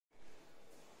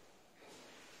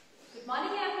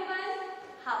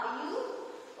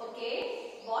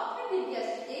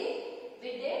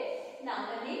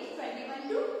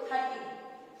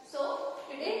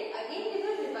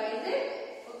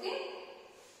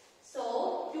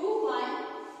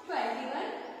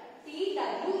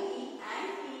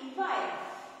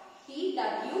T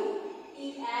W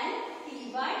E N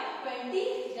T Y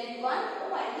 20, then 1,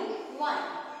 oh I need 1.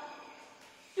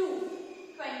 2,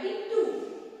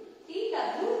 22. T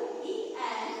W E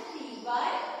N T Y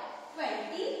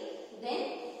 20, then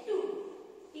 2.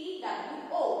 T W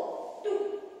O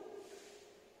 2.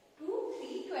 2,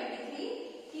 3,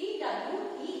 23. T W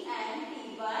E N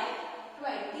T Y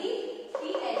 20.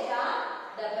 T H R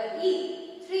double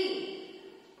E 3.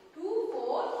 2,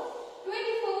 4,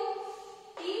 24.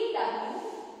 T W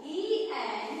E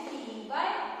N T Y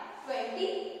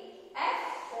 20. F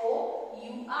O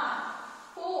U R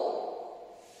 4.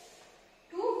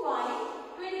 2,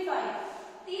 5, 25.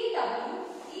 T W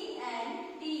E N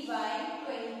T Y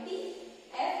 20.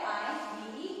 F I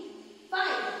V E 5.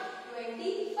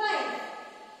 25.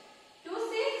 2,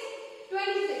 6,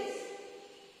 26.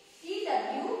 T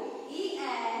W E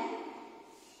N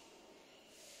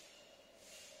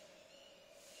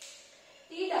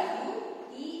T W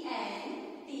E N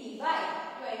T Y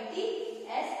 20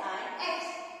 S I X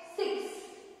 6.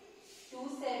 2,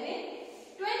 7,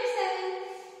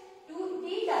 27.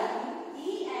 T W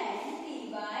E N T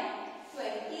Y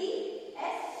 20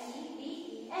 S E V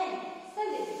E N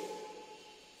 7.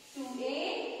 2,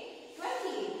 8,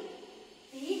 28.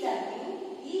 T W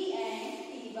E N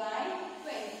T Y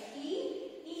 20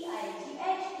 E I G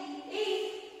H T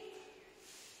 8.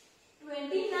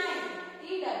 29. T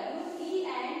W E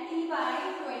N T Y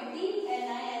 20 N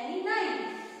I N E 9.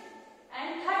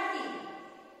 And 30.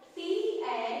 T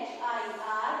H I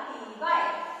R T Y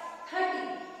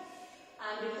 30. I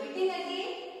am repeating again.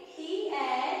 T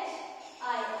H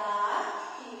I R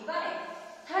T Y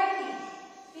 30.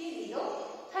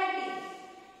 30.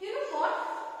 You know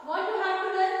what you have to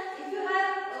learn? If you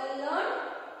have learned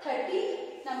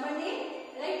 30 number name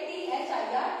like T H I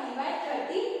R T Y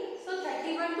 30, so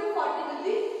 31 to 40 will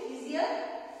be easier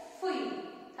for you.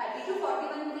 30 to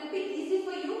 41 will be easy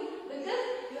for you because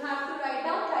you have to write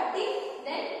down 30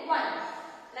 then 1.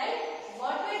 Right?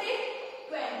 What we did?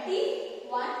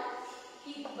 21.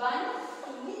 Keep 1,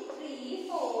 2, 3,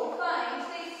 4, 5,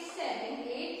 6, 7,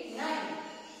 8, 9.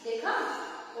 देखा?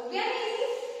 हो गया ना easy?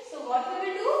 So what we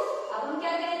will do? अब हम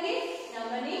क्या करेंगे?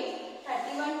 Number name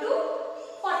 31 to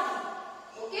 40.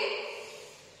 Okay?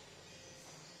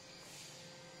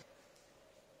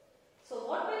 So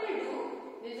what we will do?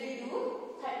 We will do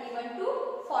 31 to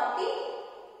 40.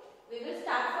 We will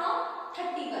start from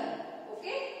 31.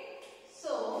 Okay?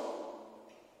 So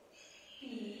P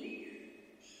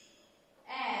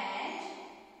H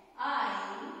I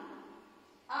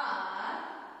R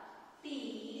T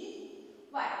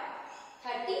Y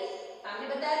 30. हमने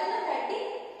बताया था ना 30.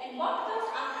 And what comes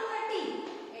after 30?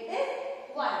 It is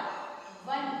 1.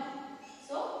 1.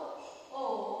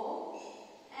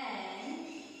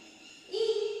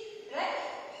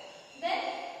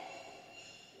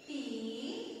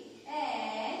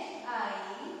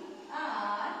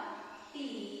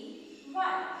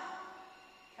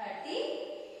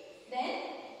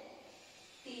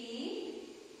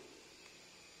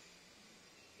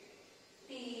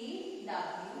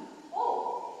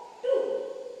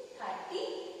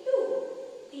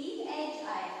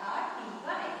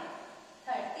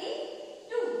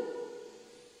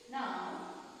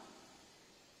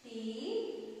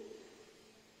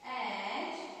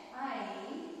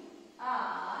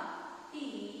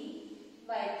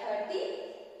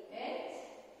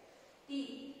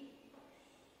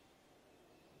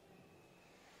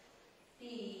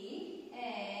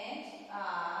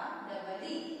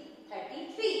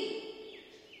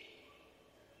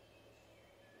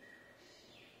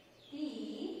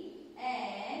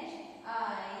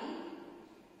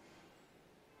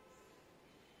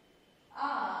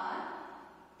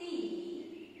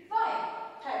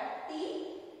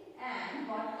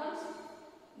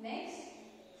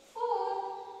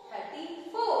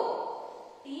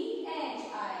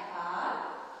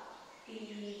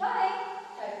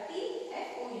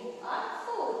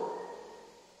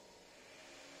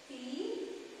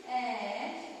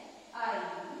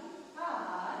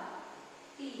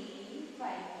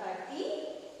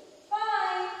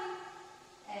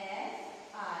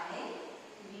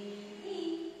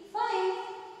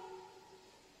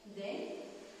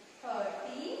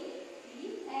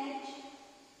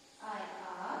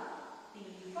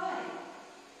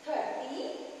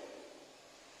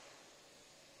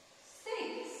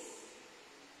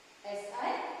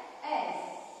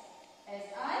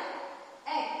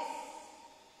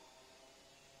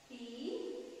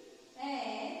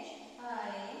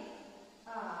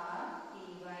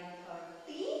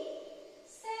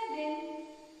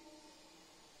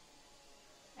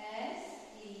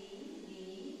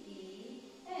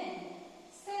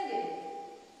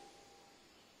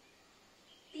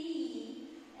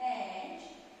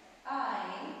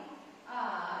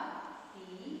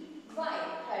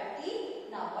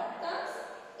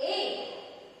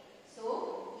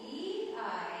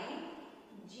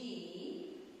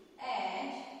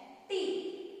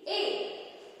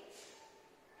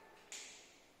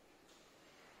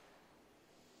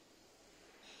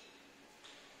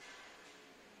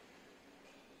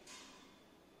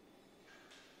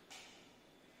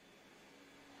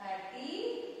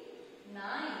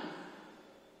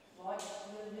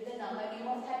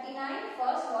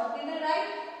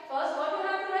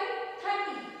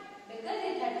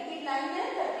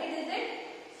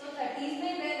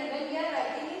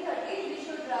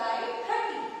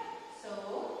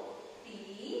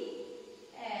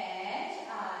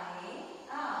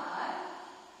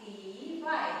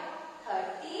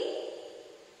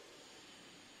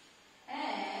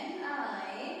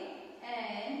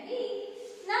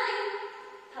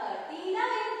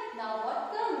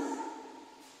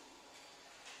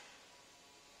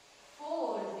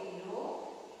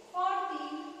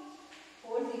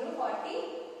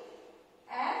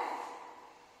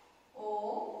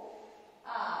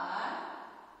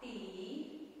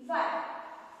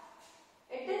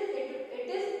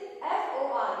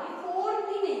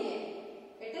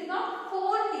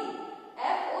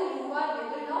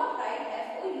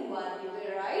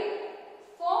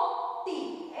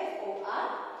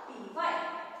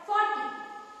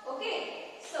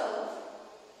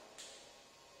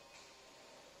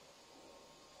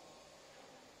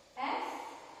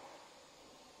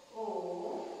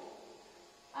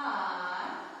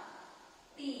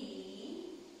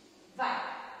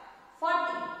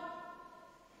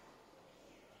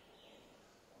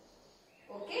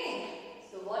 Okay.